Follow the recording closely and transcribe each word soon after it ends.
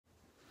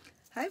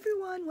Hi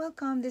everyone,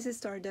 welcome. This is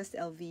Stardust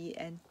LV,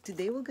 and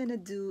today we're gonna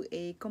do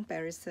a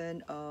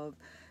comparison of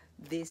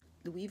this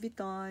Louis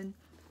Vuitton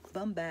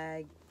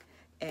Bumbag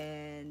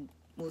and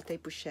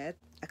multi-pochette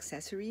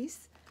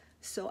accessories.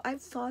 So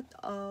I've thought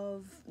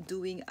of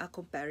doing a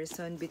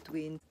comparison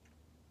between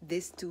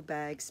these two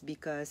bags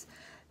because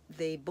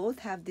they both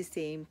have the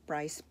same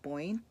price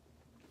point,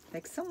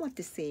 like somewhat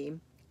the same,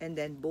 and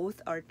then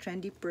both are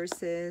trendy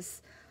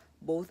purses,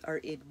 both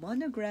are in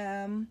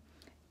monogram,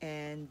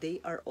 and they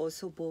are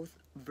also both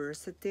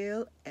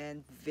versatile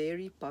and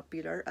very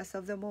popular as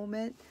of the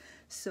moment.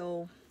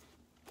 So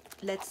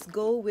let's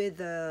go with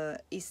the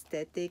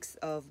aesthetics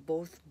of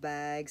both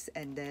bags,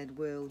 and then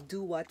we'll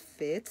do what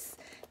fits,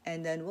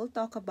 and then we'll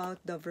talk about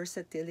the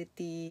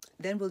versatility,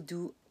 then we'll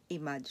do a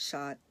mud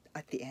shot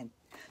at the end.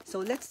 So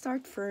let's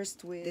start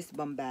first with this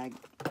bum bag.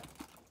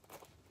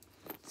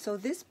 So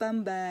this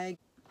bum bag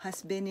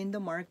has been in the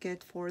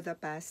market for the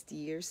past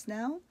years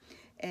now,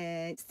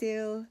 and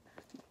still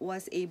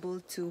was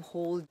able to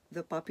hold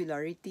the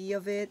popularity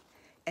of it.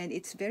 And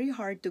it's very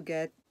hard to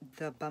get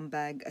the bum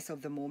bag as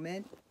of the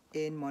moment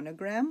in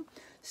monogram.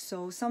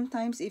 So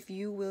sometimes if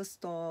you will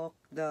stalk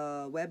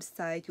the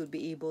website, you'll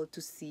be able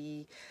to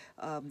see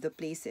the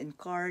place in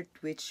cart,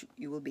 which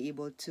you will be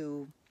able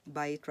to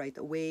buy it right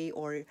away.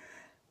 Or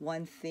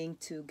one thing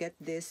to get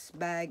this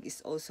bag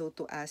is also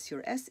to ask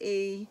your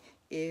SA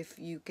if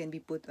you can be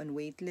put on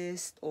wait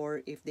list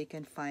or if they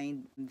can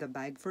find the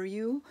bag for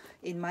you.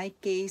 In my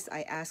case,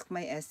 I asked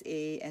my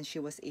SA and she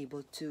was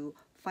able to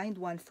find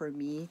one for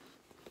me.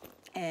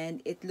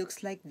 And it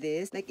looks like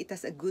this, like it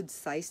has a good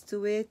size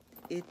to it.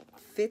 It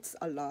fits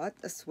a lot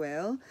as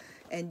well,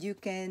 and you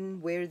can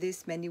wear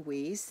this many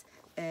ways.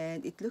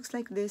 And it looks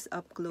like this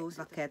up close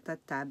vaqueta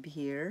tab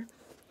here,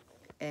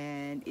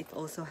 and it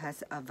also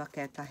has a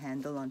vaqueta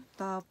handle on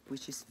top,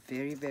 which is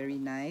very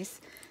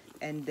nice.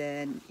 And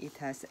then it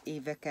has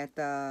a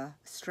vaqueta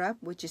strap,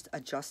 which is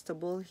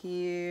adjustable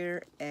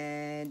here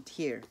and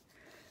here.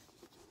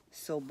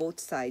 So both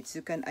sides,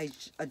 you can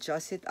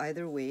adjust it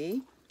either way.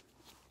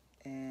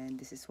 And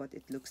this is what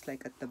it looks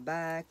like at the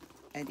back.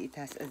 And it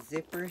has a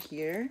zipper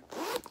here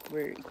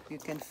where you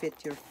can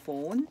fit your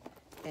phone.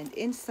 And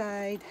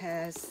inside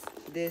has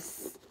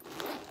this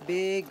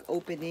big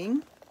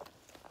opening,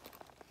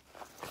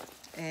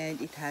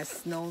 and it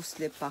has no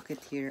slip pocket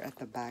here at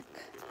the back.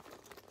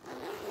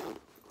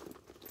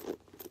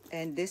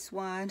 And this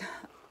one,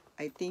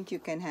 I think you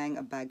can hang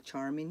a bag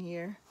charm in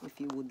here if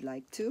you would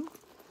like to.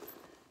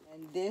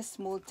 And this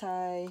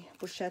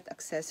multi-pochette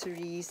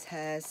accessories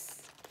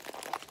has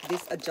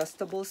this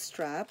adjustable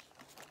strap,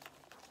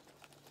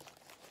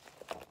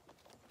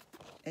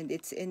 and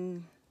it's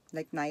in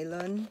like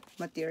nylon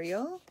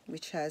material,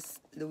 which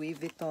has Louis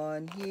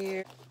Vuitton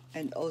here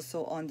and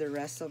also on the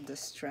rest of the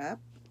strap,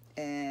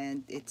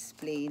 and it's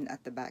plain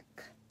at the back.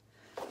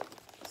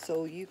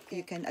 So you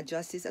can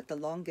adjust this at the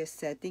longest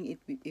setting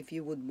if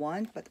you would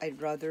want, but I'd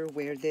rather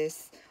wear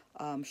this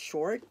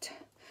short,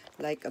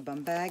 like a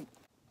bum bag,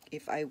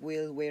 if I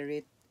will wear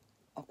it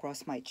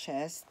across my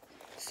chest.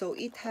 So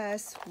it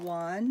has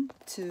 1,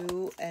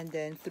 2, and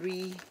then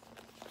 3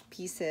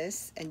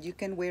 pieces, and you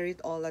can wear it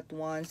all at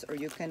once, or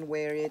you can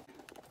wear it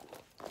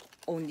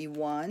only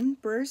one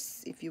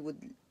purse if you would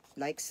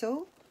like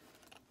so.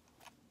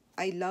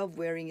 I love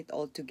wearing it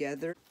all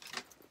together.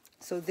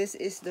 So this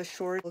is the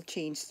short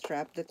chain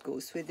strap that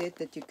goes with it,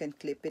 that you can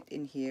clip it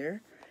in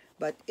here.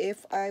 But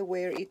if I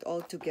wear it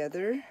all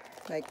together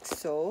like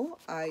so,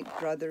 I'd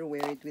rather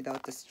wear it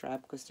without the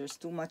strap because there's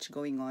too much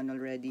going on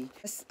already.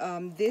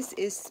 This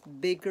is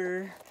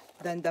bigger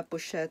than the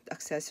pochette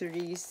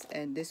accessories,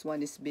 and this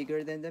one is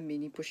bigger than the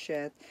mini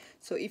pochette.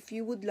 So if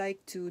you would like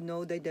to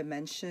know the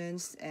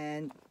dimensions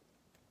and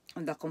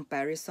the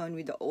comparison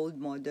with the old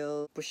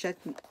model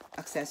pochette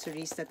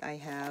accessories that I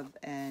have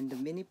and the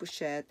mini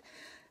pochette,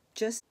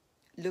 just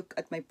look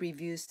at my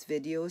previous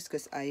videos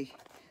because I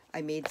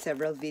made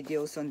several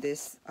videos on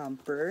this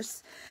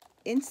purse.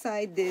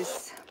 Inside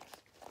this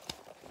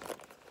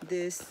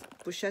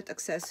pochette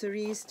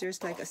accessories,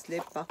 there's like a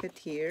slip pocket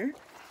here,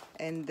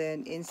 and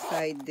then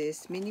inside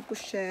this mini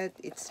pochette,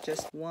 it's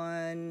just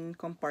one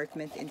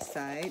compartment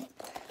inside.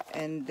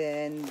 And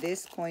then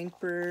this coin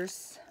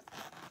purse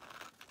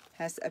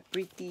has a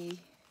pretty,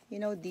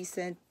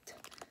 decent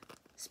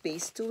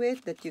space to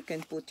it that you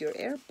can put your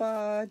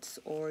AirPods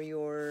or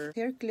your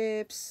hair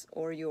clips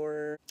or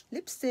your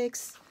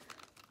lipsticks.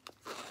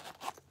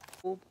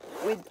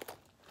 With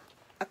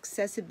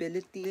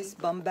accessibility, this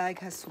bum bag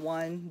has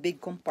one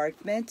big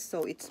compartment,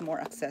 so it's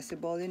more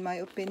accessible in my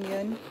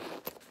opinion,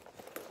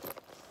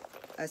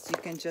 as you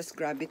can just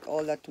grab it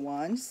all at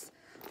once.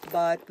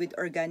 But with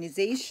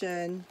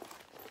organization,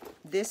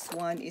 this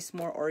one is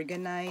more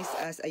organized,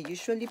 as I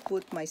usually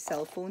put my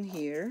cell phone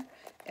here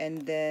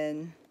and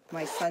then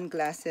my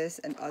sunglasses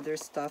and other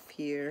stuff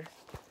here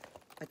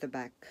at the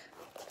back.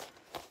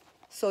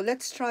 So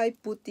let's try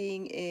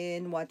putting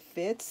in what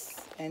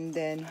fits, and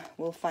then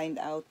we'll find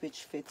out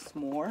which fits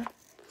more.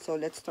 So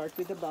let's start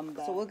with the bum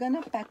bag. So we're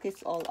gonna pack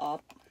this all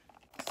up.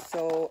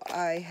 So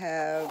I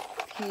have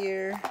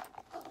here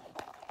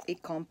a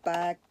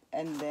compact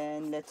And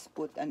then let's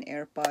put an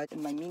AirPod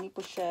in my mini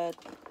pochette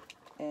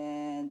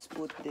and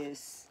put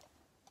this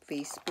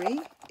face spray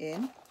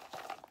in.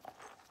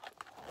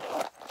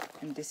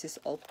 And this is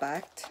all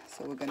packed,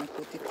 so we're gonna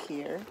put it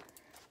here.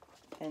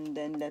 And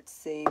then let's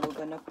say we're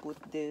gonna put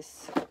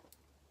this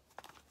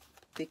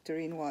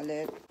Victorine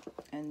wallet,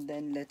 and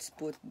then let's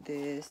put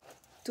this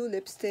 2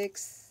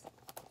 lipsticks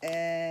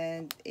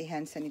and a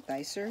hand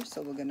sanitizer.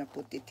 So we're gonna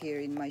put it here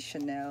in my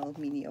Chanel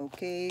mini O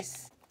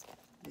case.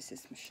 This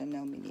is my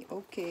Chanel mini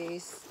O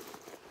case,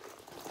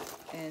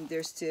 and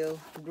there's still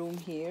room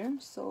here.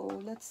 So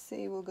let's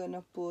say we're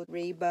gonna put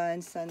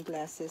Ray-Ban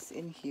sunglasses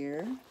in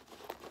here,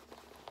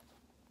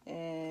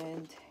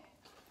 and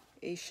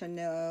a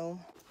Chanel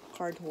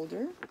card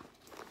holder,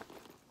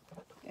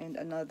 and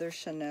another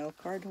Chanel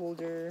card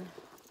holder.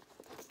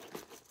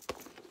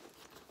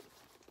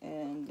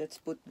 And let's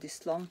put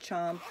this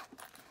Longchamp,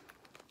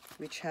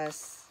 which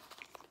has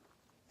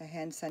a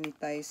hand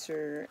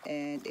sanitizer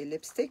and a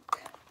lipstick.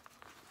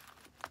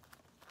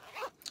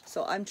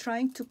 So I'm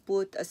trying to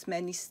put as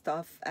many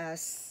stuff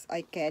as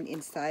I can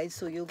inside,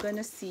 so you're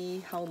gonna see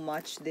how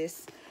much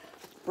this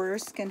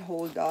purse can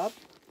hold up.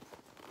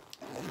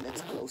 And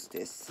let's close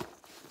this.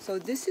 So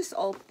this is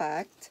all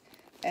packed,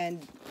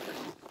 and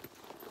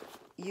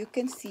you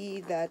can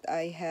see that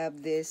I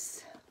have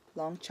this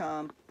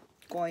Longchamp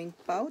coin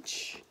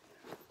pouch,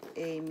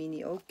 a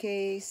mini O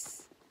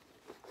case,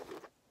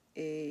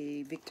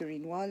 a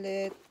Victorine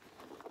wallet,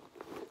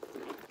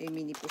 a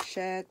mini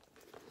pochette,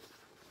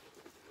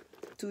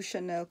 2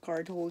 Chanel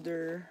card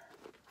holder,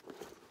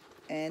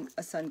 and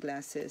a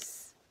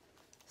sunglasses.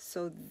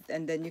 So,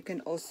 and then you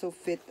can also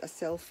fit a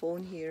cell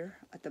phone here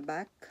at the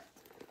back.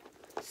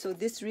 So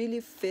this really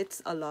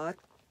fits a lot,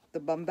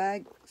 the bum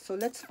bag. So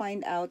let's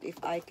find out if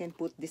I can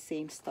put the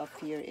same stuff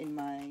here in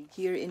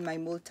my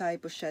multi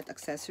pochette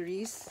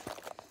accessories.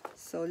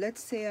 So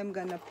let's say I'm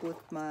gonna put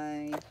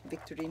my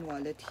Victorine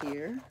wallet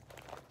here,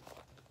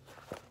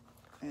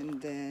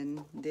 and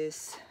then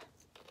this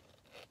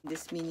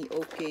mini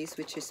O case,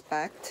 which is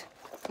packed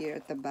here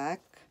at the back.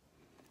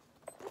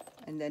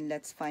 And then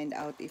let's find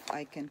out if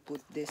I can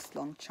put this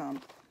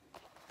Longchamp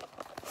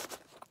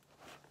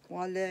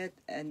wallet,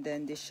 and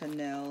then the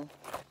Chanel.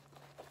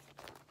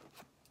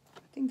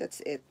 I think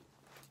that's it.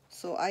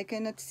 So I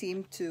cannot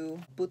seem to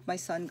put my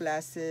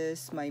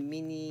sunglasses, my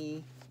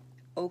mini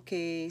O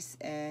case,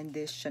 and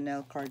this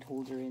Chanel card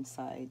holder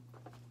inside.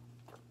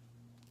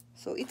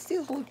 So it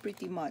still holds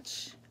pretty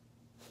much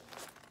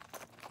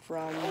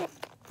from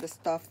the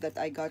stuff that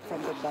I got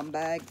from the bum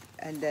bag.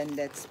 And then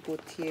let's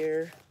put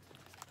here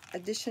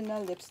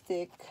additional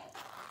lipstick,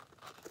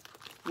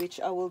 which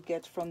I will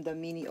get from the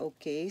mini O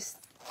case.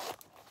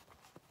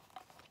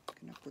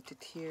 I'm gonna put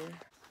it here.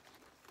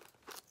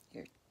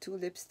 Here, 2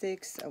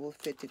 lipsticks. I will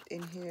fit it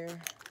in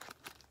here.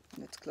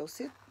 Let's close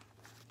it.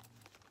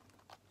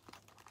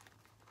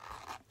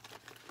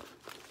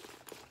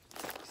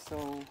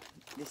 So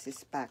this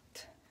is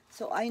packed.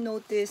 So I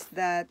noticed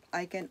that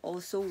I can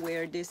also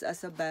wear this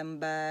as a bum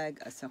bag,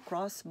 as a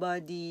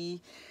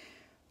crossbody.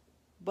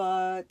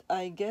 But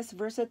I guess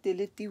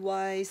versatility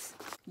wise,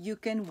 you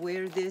can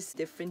wear this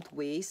different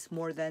ways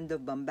more than the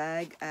bum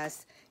bag,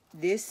 as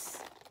these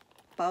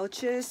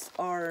pouches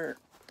are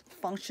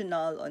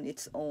functional on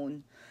its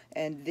own,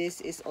 and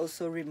this is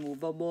also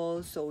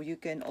removable, so you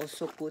can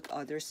also put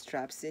other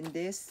straps in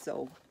this.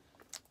 So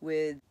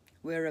with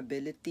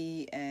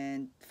wearability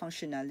and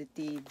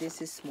functionality, this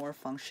is more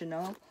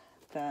functional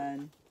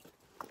than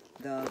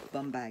the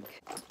bum bag.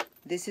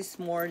 This is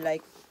more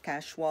like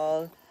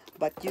casual,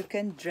 but you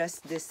can dress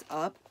this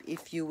up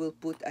if you will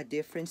put a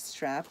different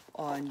strap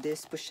on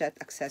this pochette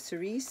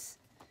accessories.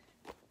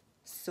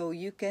 So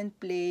you can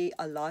play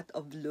a lot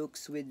of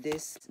looks with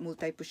this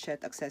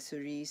multi-pochette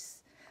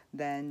accessories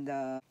than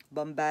the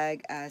bum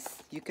bag, as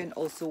you can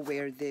also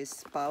wear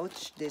this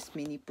pouch, this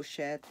mini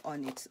pochette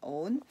on its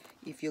own.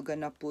 If you're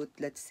gonna put,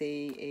 let's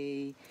say,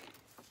 a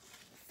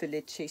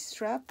Felice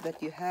strap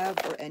that you have,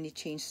 or any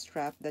chain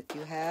strap that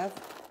you have,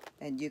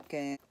 and you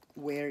can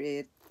wear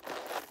it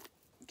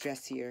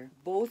dressier.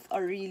 Both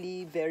are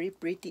really very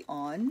pretty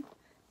on,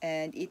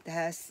 and it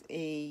has a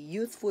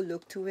youthful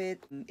look to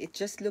it. It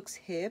just looks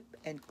hip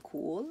and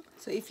cool.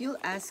 So if you'll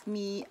ask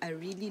me, I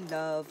really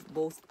love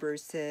both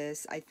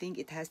purses. I think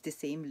it has the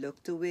same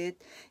look to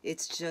it.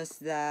 It's just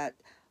that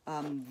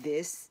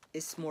this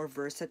is more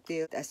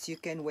versatile, as you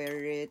can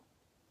wear it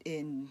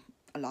in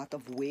a lot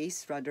of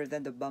ways rather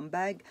than the bum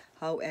bag.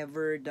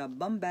 However, the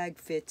bum bag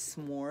fits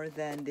more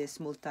than this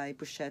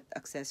multi-pochette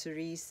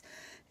accessories,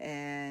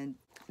 and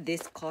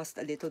this cost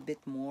a little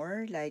bit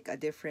more, like a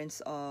difference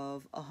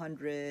of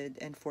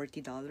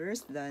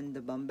 $140 than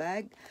the bum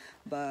bag.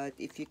 But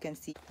if you can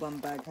see, bum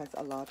bag has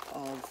a lot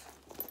of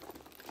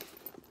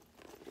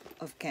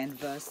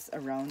canvas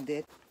around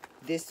it.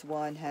 This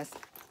one has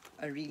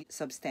a really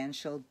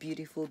substantial,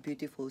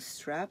 beautiful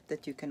strap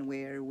that you can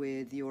wear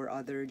with your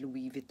other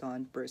Louis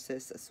Vuitton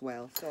purses as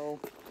well. So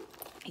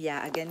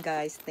yeah, again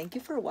guys, thank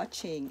you for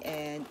watching,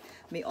 and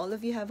may all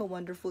of you have a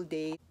wonderful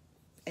day.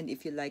 And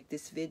if you like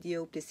this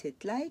video, please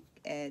hit like,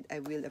 and I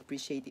will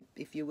appreciate it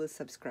if you will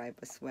subscribe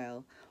as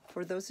well.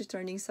 For those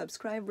returning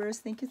subscribers,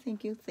 thank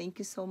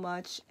you so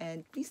much.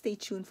 And please stay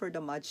tuned for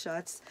the mud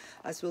shots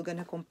as we're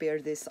gonna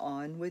compare this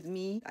on with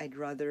me. I'd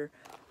rather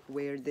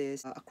wear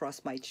this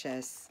across my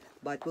chest,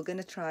 but we're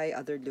gonna try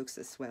other looks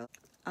as well.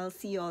 I'll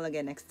see you all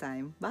again next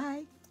time.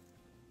 Bye!